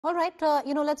All right,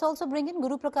 let's also bring in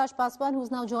Guru Prakash Paswan,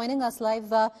 who's now joining us live.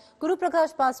 Guru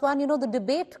Prakash Paswan, the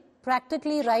debate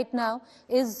practically right now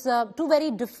is two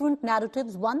very different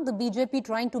narratives. One, the BJP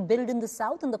trying to build in the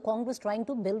south and the Congress trying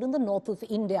to build in the north of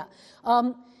India.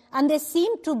 And there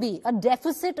seemed to be a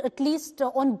deficit, at least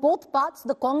on both parts,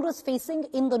 the Congress facing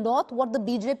in the north, what the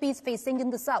BJP is facing in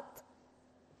the south.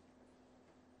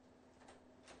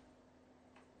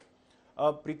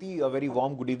 Preeti, a very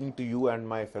warm good evening to you and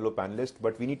my fellow panelists.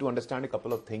 But we need to understand a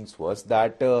couple of things first.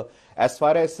 That as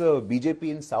far as BJP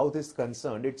in South is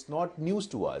concerned, it's not news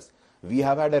to us. We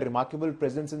have had a remarkable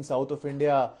presence in South of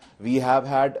India. We have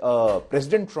had a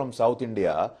president from South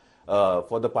India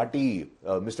for the party,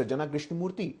 Mr. Jana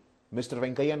Krishnamurthy, Mr.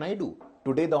 Venkaiah Naidu.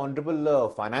 Today, the Honorable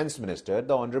Finance Minister,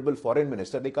 the Honorable Foreign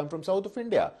Minister, they come from South of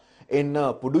India. In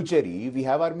Puducherry, we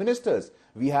have our ministers.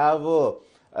 We have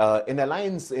in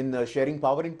alliance in sharing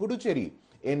power in Puducherry.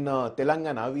 In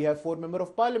Telangana, we have 4 members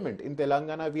of parliament. In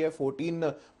Telangana, we have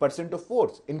 14% of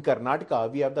votes. In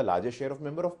Karnataka, we have the largest share of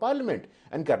member of parliament.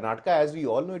 And Karnataka, as we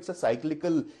all know, it's a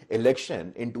cyclical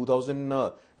election. In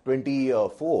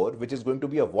 2024, which is going to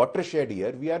be a watershed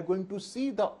year, we are going to see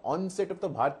the onset of the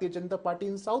Bharatiya Janata Party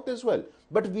in South as well.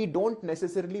 But we don't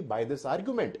necessarily buy this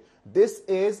argument. This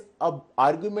is an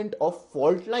argument of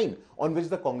fault line on which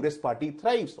the Congress party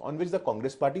thrives, on which the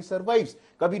Congress party survives.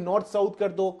 Kabhi North-South kar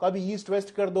do, kabhi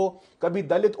East-West kar do, kabhi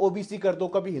Dalit OBC kar do,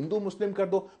 kabhi Hindu-Muslim kar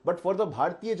do. But for the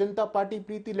Bharatiya Janata Party,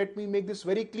 Preeti, let me make this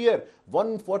very clear.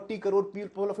 140 crore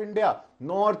people of India,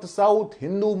 North, South,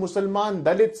 Hindu, Musalman,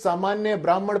 Dalit, Samanya,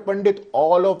 Brahman, Pandit,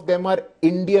 all of them are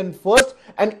Indian first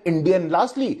and Indian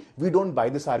lastly. We don't buy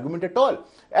this argument at all.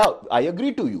 I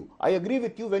agree to you. I agree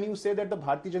with you when you say that the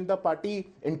Bharatiya Janata Party,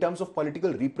 in terms of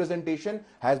political representation,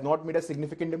 has not made a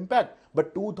significant impact.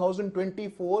 But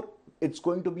 2024, it's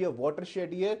going to be a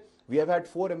watershed year. We have had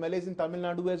 4 MLAs in Tamil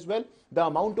Nadu as well. The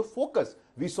amount of focus.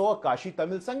 We saw a Kashi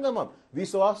Tamil Sangamam. We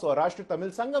saw a Saurashtra Tamil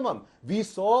Sangamam. We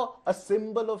saw a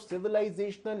symbol of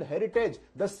civilizational heritage,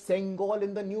 the Sengol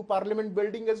in the new parliament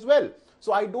building as well.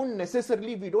 So we don't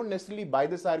necessarily buy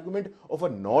this argument of a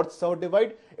north-south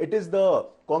divide. It is the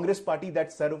Congress party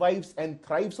that survives and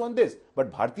thrives on this.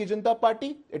 But Bharatiya Janata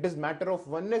Party, it is matter of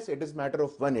oneness. It is matter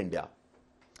of one India.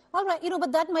 All right,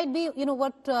 but that might be,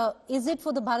 what is it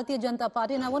for the Bharatiya Janata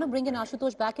Party? And I want to bring in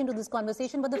Ashutosh back into this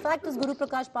conversation. But the fact is, Guru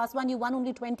Prakash Paswan, you won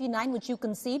only 29, which you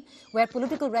concede, where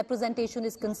political representation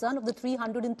is concerned, of the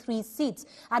 303 seats.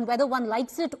 And whether one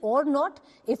likes it or not,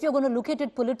 if you're going to look at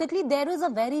it politically, there is a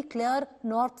very clear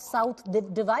north-south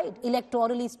divide,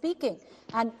 electorally speaking.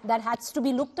 And that has to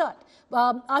be looked at.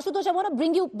 Ashutosh, I want to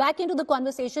bring you back into the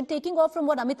conversation, taking off from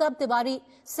what Amitabh Tiwari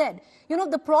said.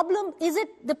 The problem, is it,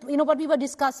 what we were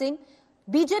discussing,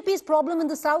 BJP's problem in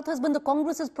the south has been the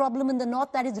Congress's problem in the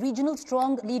north, that is regional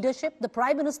strong leadership. The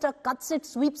Prime Minister cuts it,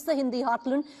 sweeps the Hindi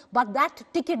heartland, but that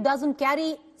ticket doesn't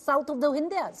carry south of the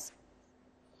Vindhyas.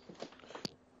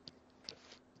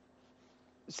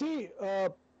 See,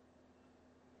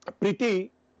 Preeti,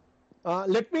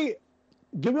 let me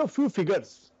give you a few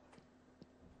figures.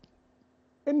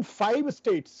 In 5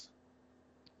 states,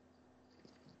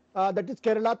 that is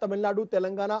Kerala, Tamil Nadu,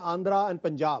 Telangana, Andhra and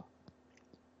Punjab,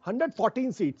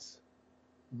 114 seats,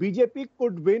 BJP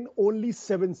could win only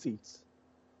 7 seats.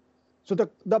 So the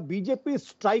BJP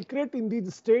strike rate in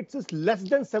these states is less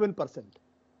than 7%.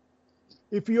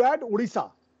 If you add Odisha,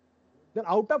 then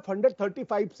out of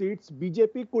 135 seats,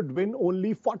 BJP could win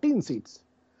only 14 seats.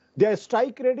 Their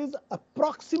strike rate is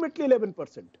approximately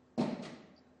 11%.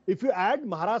 If you add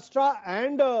Maharashtra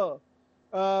and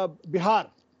Bihar,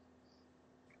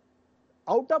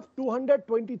 out of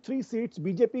 223 seats,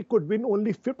 BJP could win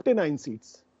only 59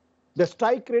 seats. The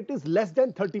strike rate is less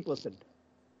than 30%.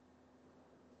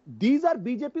 These are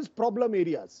BJP's problem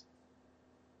areas.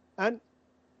 And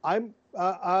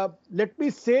let me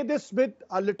say this with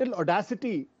a little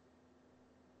audacity,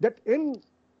 that in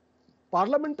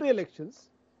parliamentary elections,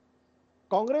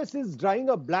 Congress is drawing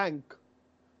a blank,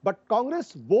 but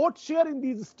Congress vote share in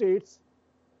these states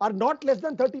are not less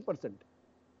than 30%.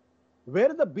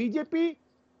 Where the BJP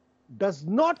does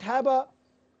not have a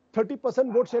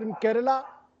 30% vote share in Kerala,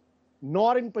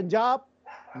 nor in Punjab,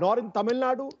 nor in Tamil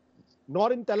Nadu,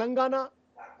 nor in Telangana,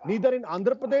 neither in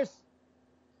Andhra Pradesh,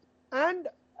 and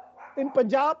in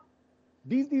Punjab,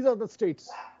 these are the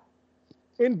states.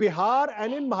 In Bihar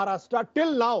and in Maharashtra,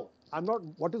 till now,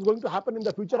 what is going to happen in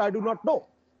the future, I do not know.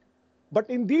 But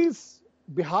in these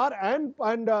Bihar and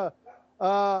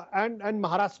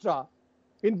Maharashtra,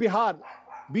 in Bihar,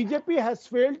 BJP has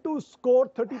failed to score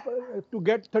to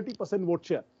get 30% vote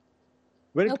share.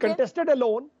 When it contested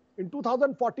alone, in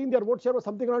 2014, their vote share was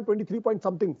something around 23 point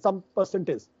something, some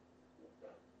percentage.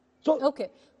 So,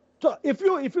 So if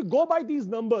you go by these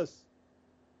numbers,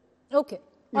 Okay.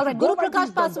 All right, Guru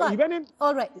Prakash Paswan.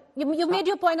 All right, you made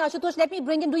your point, Ashutosh. Let me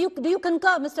bring in. Do you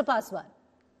concur, Mr. Paswan?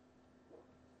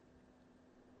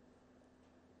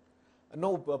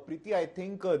 No, Preeti, I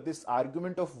think this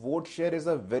argument of vote share is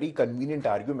a very convenient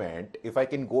argument. If I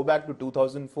can go back to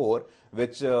 2004,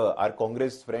 which our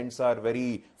Congress friends are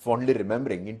very fondly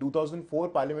remembering, in 2004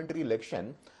 parliamentary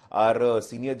election, our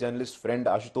senior journalist friend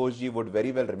Ashutosh ji would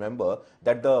very well remember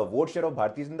that the vote share of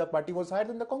Bharatiya Janata Party was higher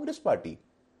than the Congress party.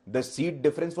 The seat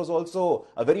difference was also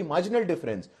a very marginal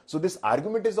difference. So this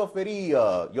argument is of very,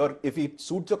 if it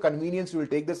suits your convenience, you will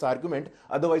take this argument.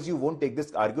 Otherwise, you won't take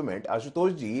this argument.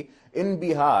 Ashutosh ji, in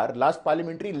Bihar, last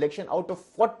parliamentary election, out of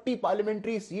 40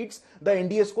 parliamentary seats, the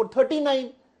NDA scored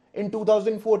 39. In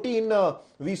 2014,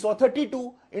 we saw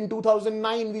 32. In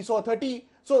 2009, we saw 30.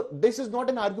 So this is not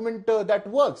an argument that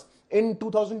works. In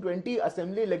 2020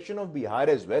 assembly election of Bihar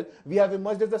as well, we have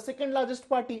emerged as the second largest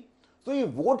party. So the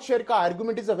vote share ka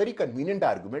argument is a very convenient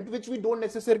argument which we don't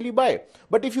necessarily buy.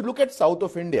 But if you look at south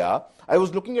of India, I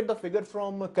was looking at the figure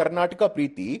from Karnataka,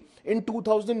 Preeti. In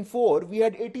 2004, we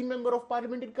had 18 members of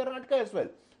parliament in Karnataka as well.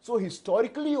 So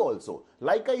historically also,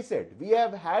 like I said, we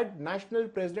have had national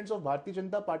presidents of Bharatiya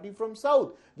Janata Party from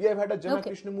south. We have had a Jana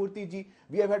Krishnamurti ji,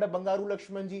 we have had a Bangaru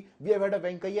Lakshman ji, we have had a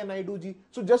Venkaiah Naidu ji.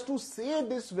 So just to say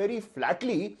this very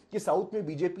flatly, कि south में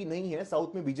BJP नहीं है,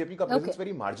 south में BJP का presence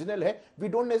very marginal है, we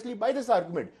don't necessarily buy this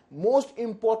argument. Most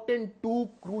important two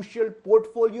crucial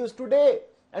portfolios today.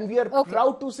 And we are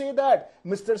proud to say that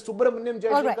Mr. Subramaniam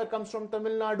Jaishankar comes from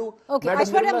Tamil Nadu. Okay,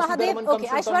 Aishwarya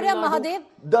Mahadev.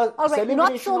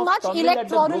 Not so much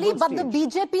electorally, but the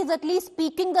BJP is at least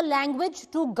speaking the language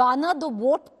to garner the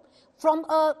vote from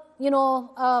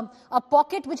a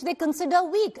pocket which they consider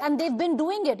weak, and they've been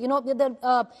doing it.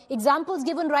 The examples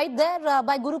given right there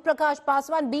by Guru Prakash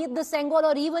Paswan, be it the Sengol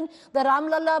or even the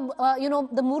Ramlalla,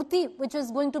 the Murthy, which is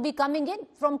going to be coming in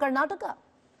from Karnataka.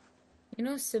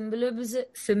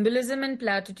 Symbolism and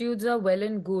platitudes are well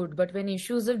and good, but when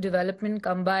issues of development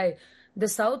come by, the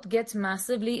South gets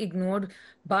massively ignored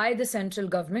by the central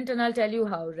government, and I'll tell you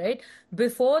how, right?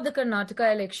 Before the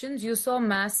Karnataka elections, you saw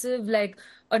massive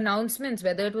announcements,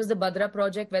 whether it was the Badra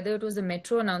project, whether it was the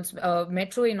metro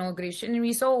inauguration, and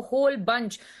we saw a whole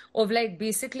bunch of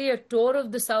basically a tour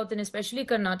of the South and especially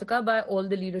Karnataka by all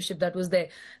the leadership that was there.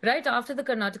 Right after the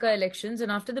Karnataka elections and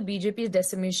after the BJP's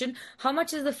decimation, how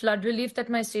much is the flood relief that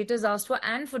my state has asked for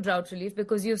and for drought relief?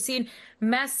 Because you've seen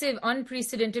massive,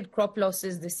 unprecedented crop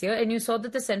losses this year, and you saw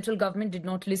that the central government did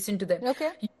not listen to them. Okay.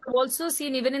 You've also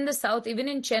seen, even in the South, even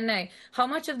in Chennai, how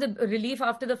much of the relief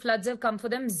after the floods have come for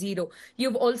them? Zero.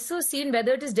 You've also seen,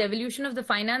 whether it is devolution of the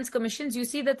finance commissions, you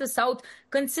see that the South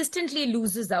consistently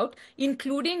loses out,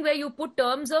 including where you put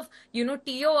terms of,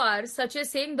 TOR, such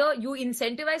as saying you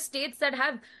incentivize states that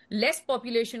have less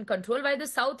population control, while the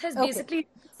South has basically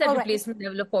set replacement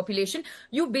level of population.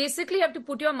 You basically have to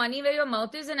put your money where your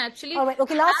mouth is and actually have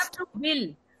to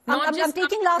will. Not just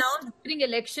during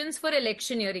elections for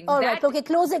electioneering. All right, okay,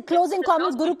 closing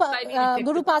comments, Guru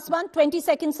Paswan, 20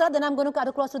 seconds, sir, then I'm going to cut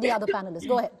across to the other panelists.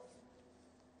 Go ahead.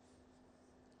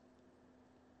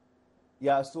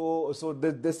 Yeah, so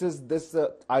this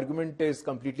argument is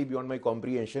completely beyond my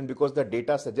comprehension because the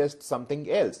data suggests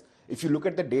something else. If you look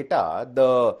at the data,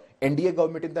 the NDA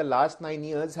government in the last 9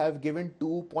 years have given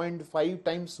 2.5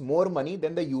 times more money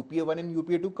than the UPA 1 and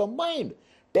UPA 2 combined.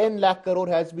 10 lakh crore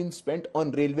has been spent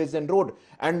on railways and road.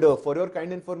 And for your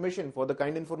kind information, for the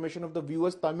kind information of the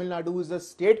viewers, Tamil Nadu is a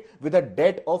state with a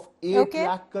debt of 8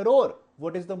 lakh crore.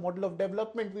 What is the model of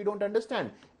development? We don't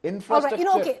understand.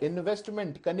 Infrastructure,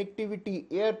 investment, connectivity,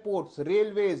 airports,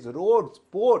 railways, roads,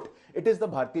 port. It is the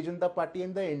Bharatiya Janata Party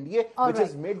and the NDA which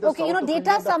has made the South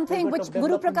data is something which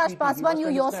Guru Prakash Paswan, you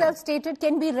yourself stated,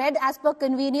 can be read as per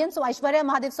convenience. So Aishwarya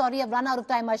Mahadev, sorry, I've run out of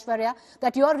time, Aishwarya,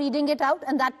 that you're reading it out,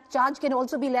 and that charge can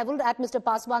also be leveled at Mr.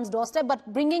 Paswan's doorstep.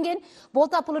 But bringing in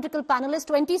both our political panelists,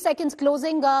 20 seconds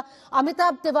closing.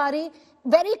 Amitabh Tiwari,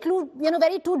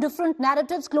 very two different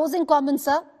narratives. Closing comments,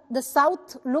 sir. The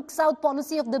South, look South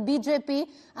policy of the BJP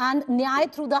and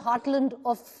Nyay through the heartland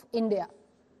of India.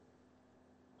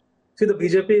 See, the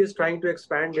BJP is trying to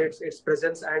expand its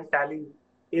presence and tally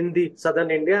in the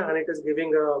southern India, and it is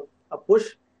giving a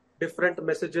push, different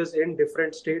messages in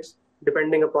different states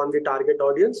depending upon the target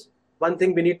audience. One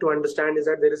thing we need to understand is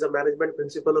that there is a management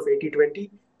principle of 80-20.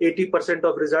 80%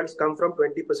 of results come from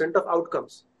 20% of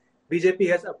outcomes. BJP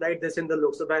has applied this in the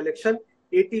Lok Sabha election.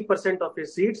 80% of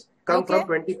his seats come from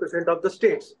 20% of the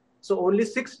states. So only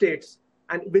 6 states,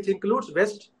 and which includes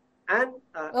West and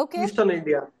Eastern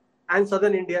India and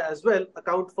Southern India as well,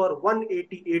 account for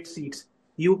 188 seats.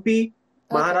 UP,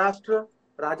 Maharashtra,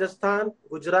 Rajasthan,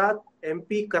 Gujarat,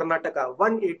 MP, Karnataka.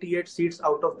 188 seats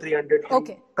out of 300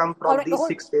 come from these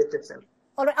 6 states itself.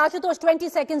 All right, Ashutosh, 20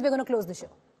 seconds, we're going to close the show.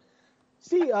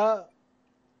 See,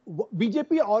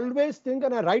 BJP always think,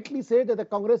 and I rightly say, that the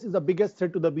Congress is the biggest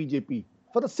threat to the BJP.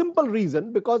 For the simple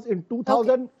reason, because in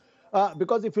 2000,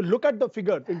 because if you look at the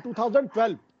figure, in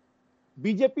 2012,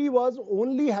 BJP was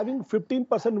only having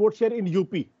 15% vote share in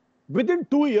UP. Within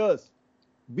 2 years,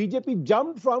 BJP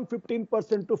jumped from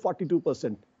 15% to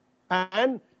 42%.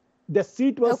 And the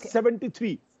seat was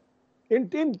 73. And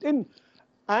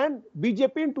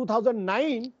BJP in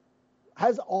 2009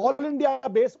 has all India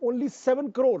base only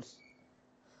 7 crores.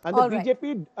 And the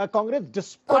BJP Congress,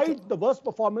 despite the worst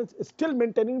performance, is still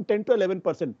maintaining 10 to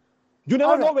 11%. You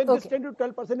never know when this 10 to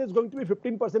 12% is going to be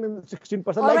 15% and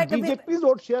 16%. Like BJP's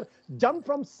vote share jumped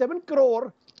from 7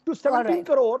 crore to 17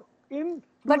 crore in.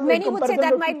 But many would say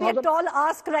that might be a tall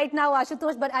ask right now,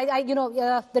 Ashutosh. But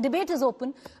the debate is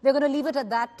open. We're going to leave it at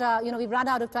that. We've run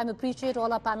out of time. Appreciate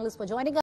all our panelists for joining us.